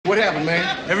What happened,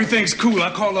 man? Everything's cool. I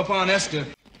called up on Esther.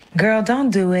 Girl, don't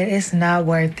do it. It's not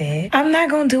worth it. I'm not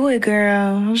gonna do it,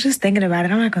 girl. I was just thinking about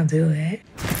it. I'm not gonna do it.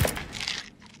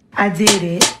 I did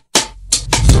it.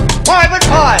 Private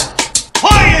Pile!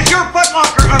 Why is your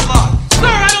footlocker unlocked? Sir,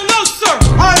 I don't know, sir!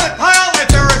 Private Pile, if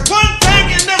there is one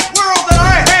thing in this world that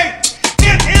I hate,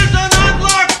 it is an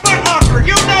unlocked footlocker.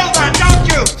 You know that, don't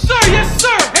you? Sir, yes,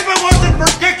 sir! If it wasn't for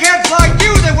dickheads like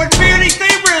you, there wouldn't be any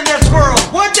thievery in this world,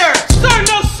 would there? Sir,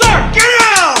 no, sir! Get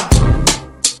out!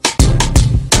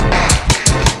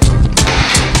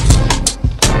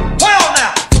 Well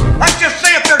now, let's just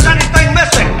see if there's anything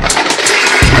missing.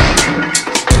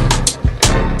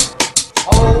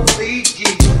 Holy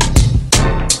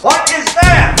Jesus. What is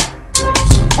that?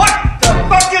 What the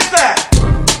fuck is that?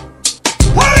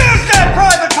 What is that,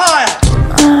 Private Pile?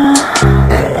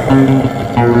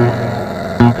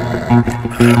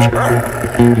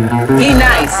 Be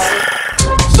nice.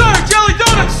 Sir, jelly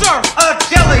donuts, sir! A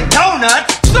jelly donut?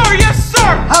 Sir, yes, sir!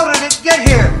 How did it get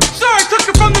here? Sir, I took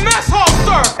it from the mess hall,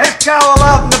 sir! Is cow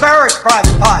allowed in the barracks,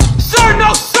 Private Pile? Sir,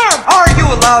 no, sir! Are you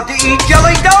allowed to eat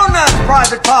jelly donuts,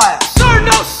 Private Pile? Sir,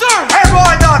 no, sir! And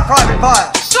why not, Private Pile?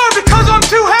 Sir, because I'm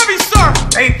too heavy, sir!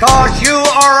 Because you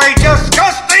are a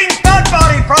disgusting fat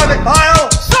body, Private Pile!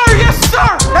 Sir, yes, sir!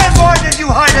 And why did you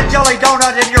hide a jelly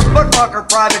donut in your footlocker,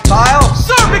 Private Pile?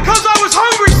 Sir, because I was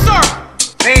hungry, sir!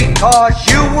 Because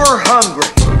you were hungry.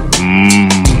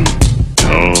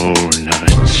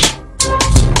 Donuts.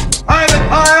 Private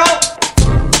Pile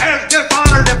has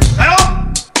dishonored himself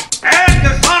and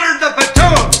dishonored the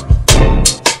platoon.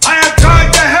 I have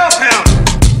tried to help him,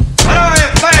 but I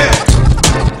have failed.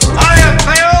 I have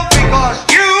failed because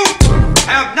you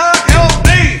have not helped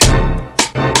me.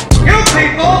 You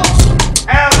people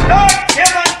have not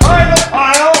given Private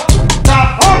Pile the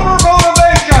proper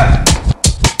motivation.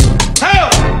 So,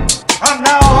 from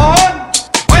now on,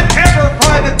 whenever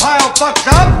Private Pile fucks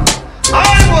up, I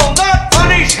will not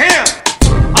punish him.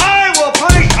 I will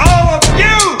punish all of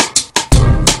you.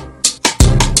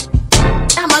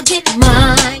 I'ma get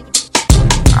mine.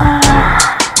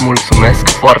 Mulțumesc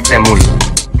foarte mult.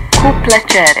 Cu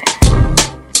plăcere.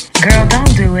 Girl,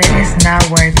 don't do it. It's not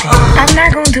worth it. I'm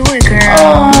not gonna do it, girl.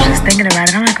 I was just thinking about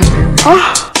it. I'm not gonna do it.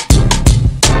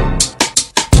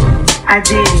 I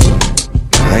did it.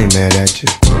 I ain't mad at you.